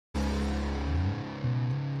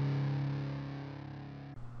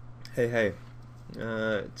Hey, hey.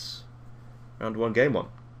 It's round one, game one.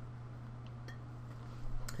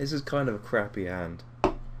 This is kind of a crappy hand,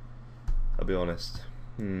 I'll be honest.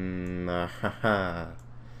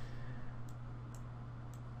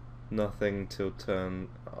 Nothing till turn.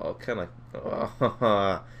 Oh, can I?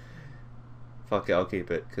 Oh, fuck it, I'll keep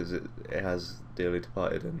it because it has dearly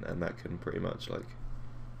departed, and that can pretty much like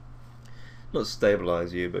not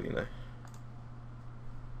stabilize you, but you know,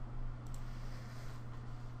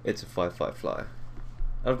 it's a 5/5 flyer.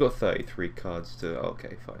 I've got 33 cards to.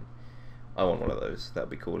 Okay, fine. I want one of those. That'd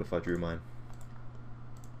be cool if I drew mine.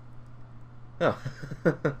 Oh.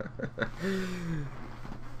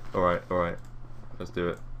 Alright, alright. Let's do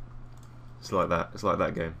it. It's like that. It's like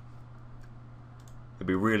that game. It'd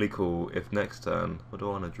be really cool if next turn. What do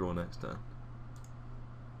I want to draw next turn?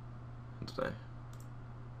 Today.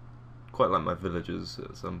 Quite like my villagers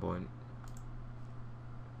at some point.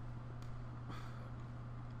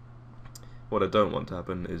 What I don't want to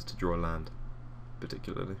happen is to draw land,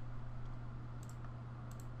 particularly.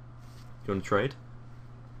 You want to trade?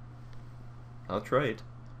 I'll trade.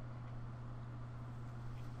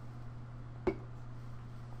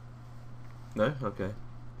 No? Okay.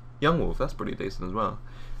 Young Wolf, that's pretty decent as well.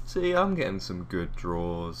 See, I'm getting some good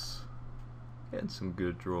draws. Getting some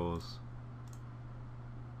good draws.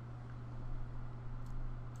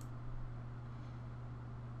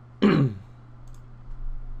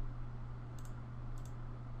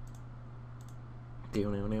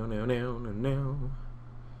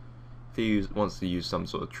 If he wants to use some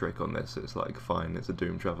sort of trick on this, it's like, fine, it's a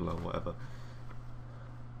Doom Traveller or whatever.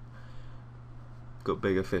 Got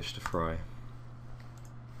bigger fish to fry.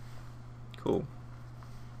 Cool.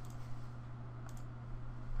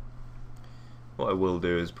 What I will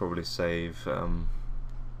do is probably save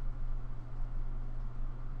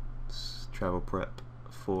travel prep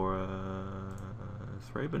for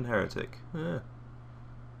Thraben Heretic. Yeah.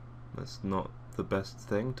 That's not the best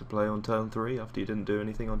thing to play on turn 3 after you didn't do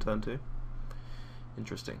anything on turn 2.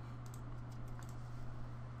 Interesting.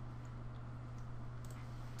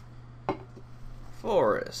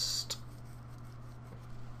 Forest.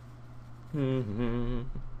 Down.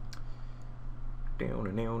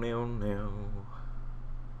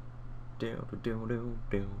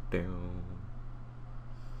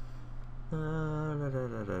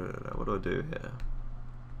 What do I do here?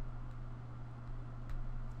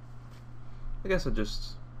 I guess I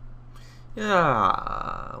just...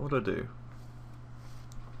 Yeah, what do I do?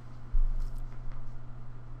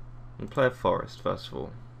 And play a forest, first of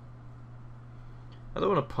all. I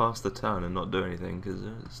don't want to pass the turn and not do anything,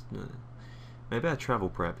 because maybe I travel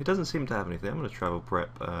prep. He doesn't seem to have anything. I'm going to travel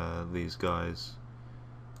prep these guys.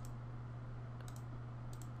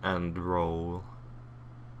 And roll.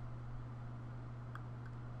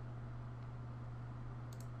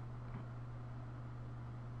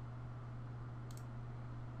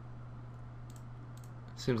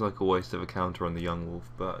 Seems like a waste of a counter on the Young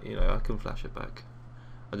Wolf, but you know, I can flash it back.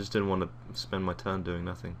 I just didn't want to spend my turn doing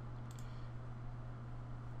nothing.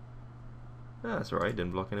 Ah, that's alright,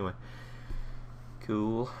 didn't block anyway.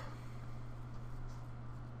 Cool.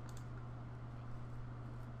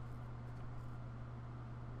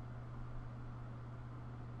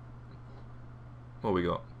 What we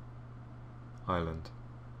got? Island.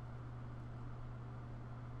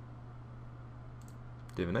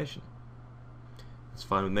 Divination. That's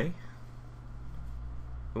fine with me.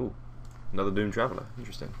 Ooh, another Doom Traveller.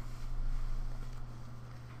 Interesting.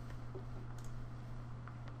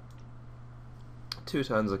 Two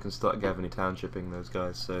turns I can start Gavany townshipping those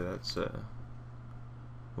guys, so that's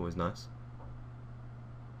always nice.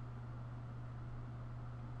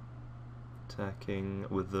 Attacking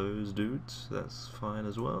with those dudes, that's fine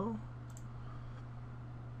as well.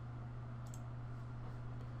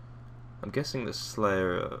 I'm guessing the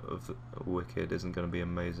Slayer of the Wicked isn't going to be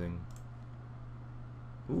amazing.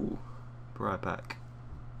 Ooh, Briar Pack.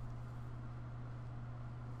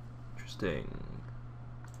 Interesting.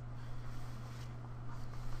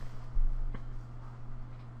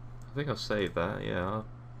 I think I'll save that, yeah, I'll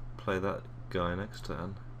play that guy next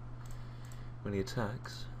turn. When he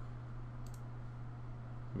attacks.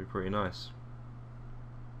 It'll be pretty nice.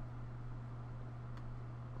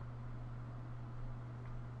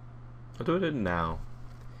 I'll do it now.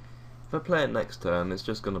 If I play it next turn, it's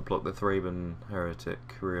just going to block the Thraben Heretic,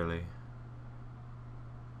 really.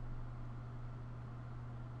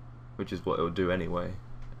 Which is what it will do anyway.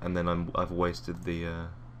 And then I've wasted the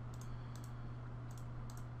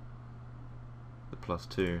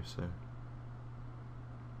 +2, so...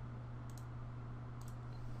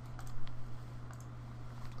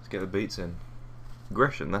 Let's get the beats in.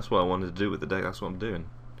 Aggression, that's what I wanted to do with the deck, that's what I'm doing.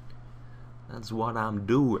 That's what I'm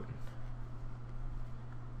doing.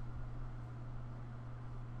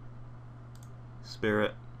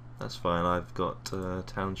 Spirit, that's fine. I've got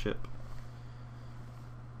Township.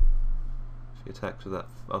 If he attacks with that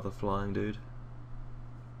other flying dude.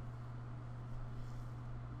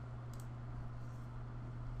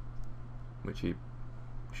 Which he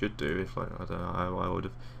should do if, like, I don't know, I would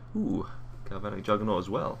have. Ooh, Galvanic Juggernaut as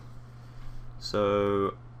well.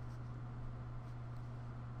 So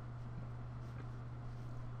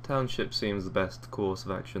Township seems the best course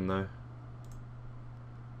of action though.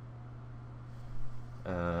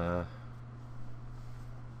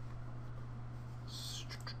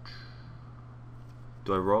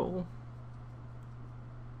 Do I roll?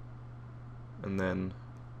 And then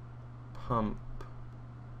pump.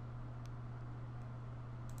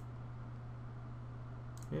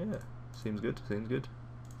 Yeah, seems good, seems good.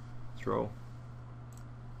 Let's roll.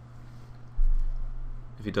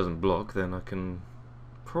 If he doesn't block, then I can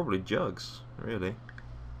probably jugs, really.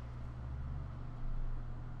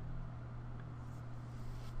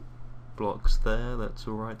 Blocks there, that's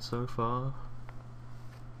alright so far.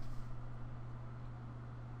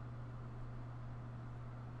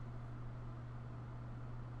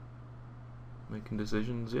 Making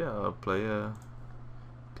decisions, yeah, I'll play a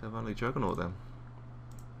Galvanic Juggernaut then.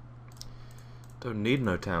 Don't need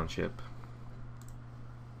no Township.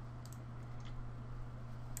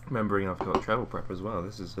 Remembering I've got Travel Prep as well,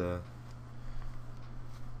 this is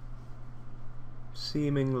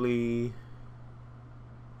seemingly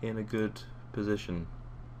in a good position.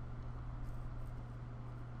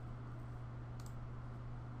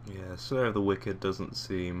 Yeah, Slayer of the Wicked doesn't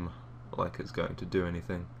seem like it's going to do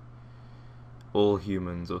anything. All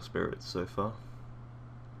humans or spirits so far.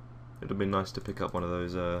 It would have been nice to pick up one of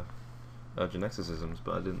those Urgent Exorcisms,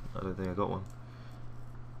 but I don't think I got one.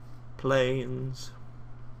 Planes.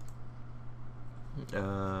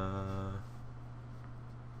 No.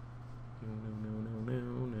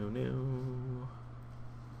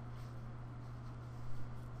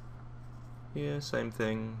 Yeah, same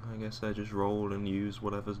thing. I guess I just roll and use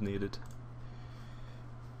whatever's needed.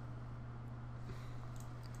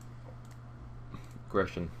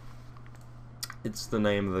 Aggression. It's the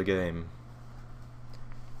name of the game.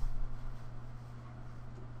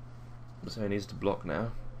 So he needs to block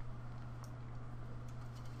now.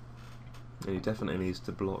 And he definitely needs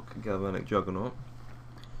to block Galvanic Juggernaut.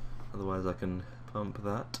 Otherwise I can pump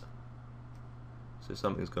that. So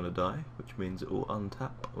something's going to die, which means it will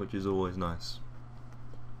untap, which is always nice.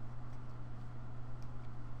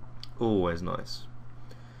 Always nice.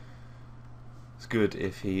 It's good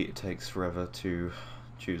if he takes forever to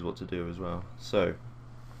choose what to do as well. So,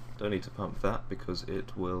 don't need to pump that because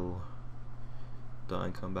it will die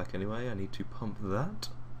and come back anyway. I need to pump that,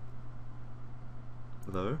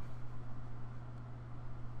 though.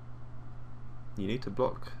 You need to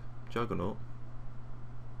block Juggernaut.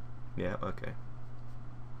 Yeah, okay.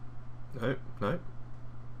 No, no.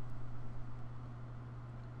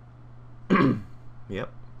 Yep,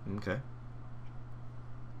 okay.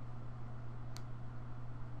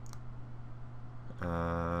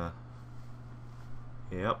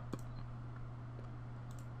 Yep.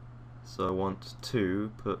 So I want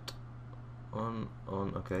to put on,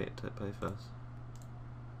 okay, play first.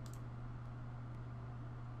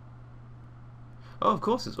 Oh, of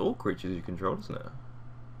course, it's all creatures you control, isn't it?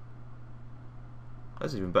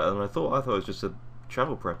 That's even better than I thought. I thought it was just a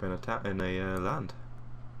travel prep in a land.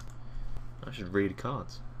 I should read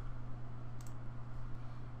cards.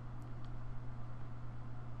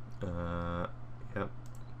 Yep.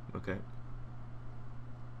 Okay.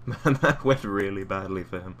 Man, that went really badly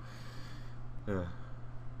for him.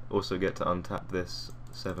 Also get to untap this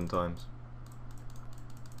 7 times.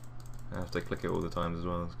 I have to click it all the times as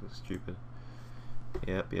well. It's stupid.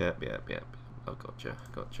 Yep. Oh, gotcha.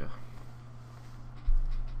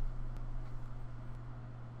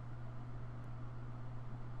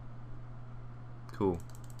 Cool.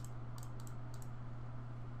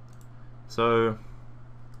 So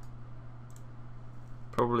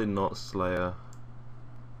probably not Slayer,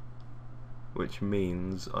 which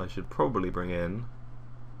means I should probably bring in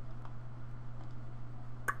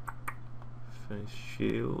Face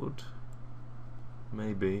Shield.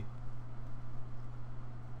 Maybe.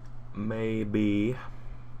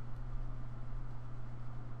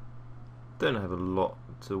 Don't have a lot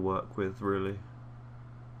to work with really.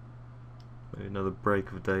 Maybe another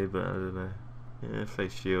Break of Day, but I don't know. Yeah,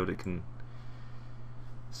 Face Shield, it can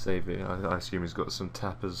save it. I assume he's got some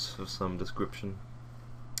tappers of some description.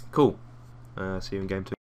 Cool. See you in game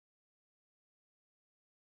 2.